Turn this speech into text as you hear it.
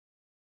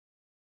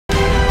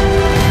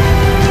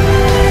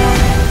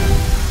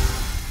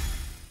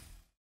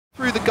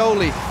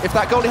goalie. If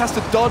that goalie has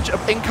to dodge an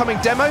incoming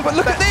demo, But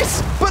look at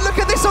this! But look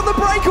at this on the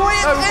breakaway!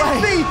 No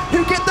Envy,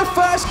 who get the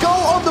first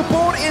goal on the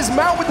board, is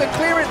Mount with the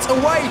clearance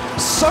away.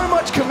 So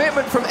much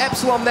commitment from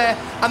Epsilon there,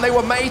 and they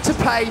were made to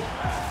pay.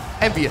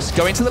 Envyus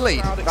go into the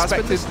lead.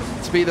 expected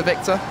to be the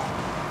victor.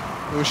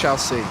 We shall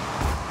see.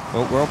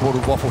 Well, we're on board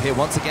with Waffle here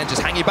once again,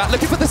 just hanging back,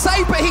 looking for the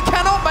save, but he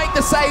cannot make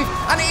the save,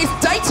 and it is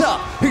Data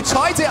who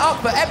ties it up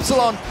for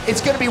Epsilon.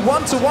 It's going to be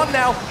 1-1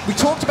 now. We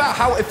talked about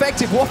how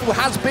effective Waffle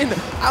has been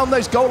on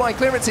those goal line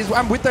clearances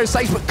and with those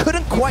saves, but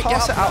couldn't quite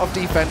get it out of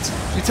defense.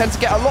 You tend to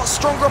get a lot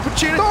stronger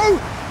opportunity. No!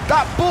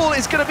 That ball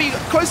is going to be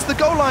close to the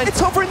goal line. It's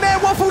hovering there,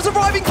 Waffle's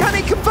arriving, can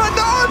he convert?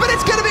 No, but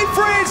it's going to be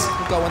Frizz!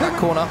 Go in that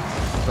corner.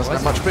 Doesn't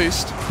have much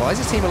boost. Buys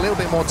his team a little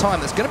bit more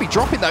time. That's going to be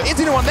dropping though. Isn't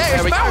anyone there?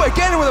 It's Mount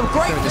again with a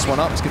great. This one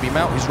up. It's going to be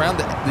Mount who's round.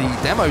 The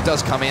demo does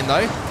come in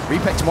though.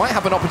 Repex might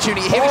have an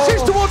opportunity here. He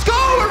shoots towards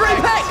goal.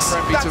 Repex.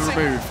 To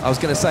remove. I was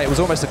going to say it was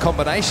almost a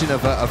combination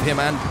of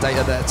him and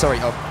Data there. Sorry,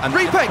 and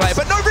Repex.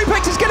 But no,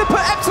 Repex is going to put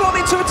Epsilon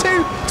into a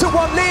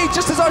 2-1 lead.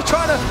 Just as I was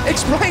trying to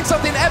explain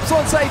something,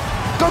 Epsilon say,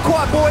 "Go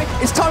quiet, boy.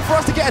 It's time for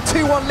us to get a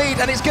 2-1 lead,"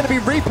 and it's going to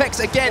be Repex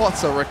again.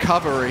 What a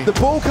recovery. The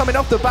ball coming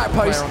off the back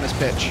post. On this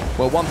pitch.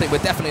 Well, one thing we're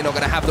definitely not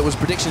going to have that was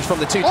predictions from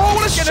the two. Oh,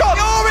 what a shot!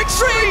 Oh,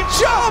 extreme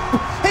jump!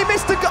 He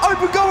missed the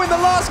open goal in the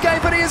last game,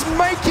 but he is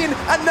making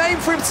a name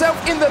for himself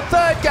in the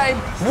third game.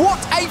 What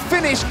a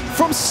finish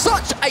from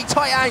such a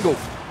tight angle.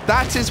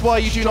 That is why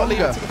you do not leave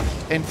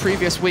in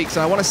previous weeks,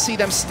 and I want to see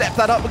them step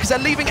that up because they're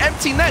leaving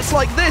empty nets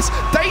like this.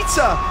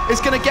 Data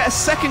is going to get a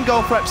second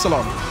goal for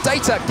Epsilon.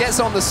 Data gets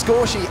on the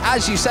score sheet,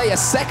 as you say, a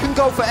second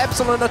goal for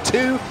Epsilon, a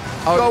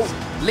 2-goal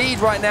lead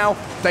right now.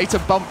 Data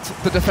bumped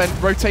the defense,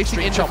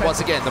 rotating in once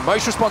again. The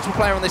most responsible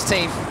player on this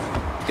team.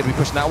 Going to be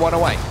pushing that one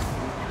away.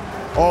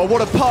 Oh,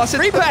 what a pass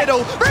into the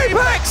middle.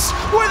 Repex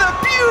with a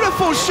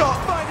beautiful shot.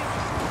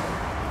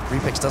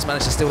 Repex does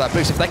manage to steal that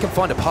boost. If they can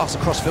find a pass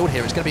across field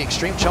here, it's going to be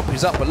Extreme Chump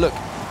who's up. But look,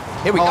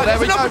 here we go.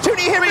 There's an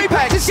opportunity here.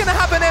 Repex is going to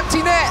have an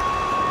empty net.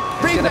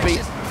 It's going to be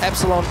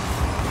Epsilon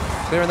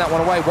clearing that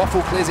one away.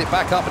 Waffle clears it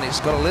back up, and it's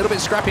got a little bit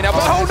scrappy now.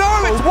 But oh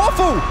no, it's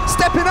Waffle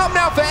stepping up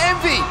now for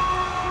Envy.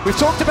 We've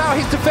talked about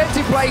his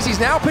defensive plays. He's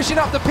now pushing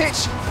up the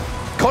pitch,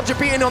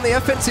 contributing on the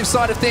offensive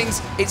side of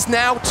things. It's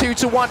now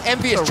 2-1.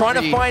 Envyus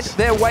trying to find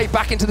their way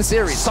back into the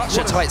series. Such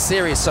a tight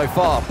series so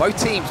far.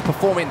 Both teams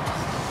performing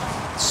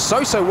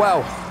so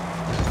well.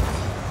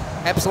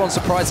 Epsilon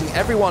surprising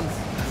everyone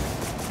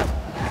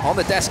on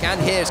the desk, and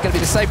here it's going to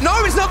be the save. No,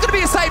 it's not going to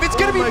be a save. It's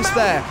going to be almost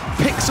there.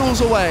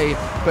 Pixels away,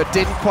 but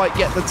didn't quite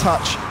get the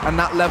touch, and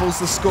that levels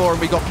the score. And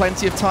we got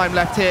plenty of time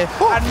left here.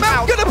 Oh, and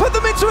Mount going to put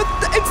them into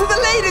the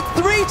lead. It's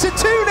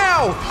 3-2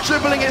 now.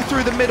 Dribbling it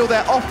through the middle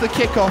there off the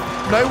kickoff.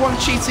 No one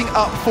cheating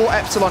up for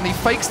Epsilon. He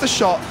fakes the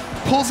shot,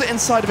 pulls it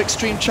inside of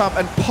Extreme Chump,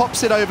 and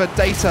pops it over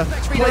Data.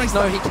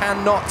 No, he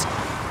cannot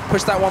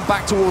push that one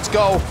back towards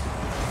goal.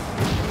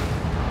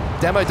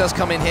 Demo does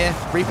come in here.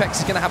 Repex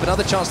is going to have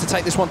another chance to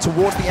take this one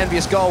towards the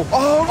Envyus goal.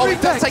 Oh, he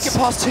does take it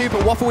past 2,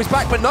 but Waffle is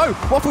back. But no,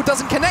 Waffle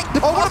doesn't connect.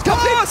 The pass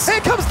comes in. Here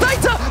comes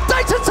Data.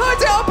 Data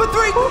ties it up at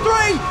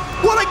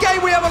 3-3. What a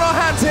game we have on our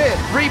hands here.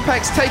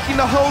 Repex taking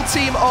the whole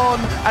team on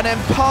and then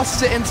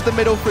passes it into the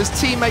middle for his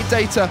teammate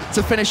Data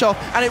to finish off.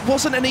 And it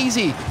wasn't an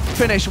easy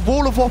finish.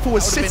 Wall of Waffle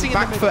was sitting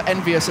back for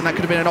Envyus, and that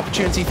could have been an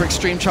opportunity for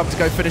Extreme Chump to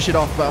go finish it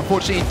off, but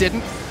unfortunately he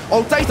didn't.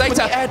 Oh, Data with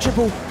the air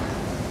dribble.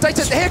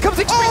 Data, here comes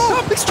Extreme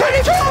Chump.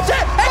 Extreme Chump!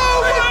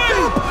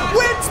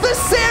 Wins the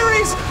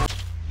series!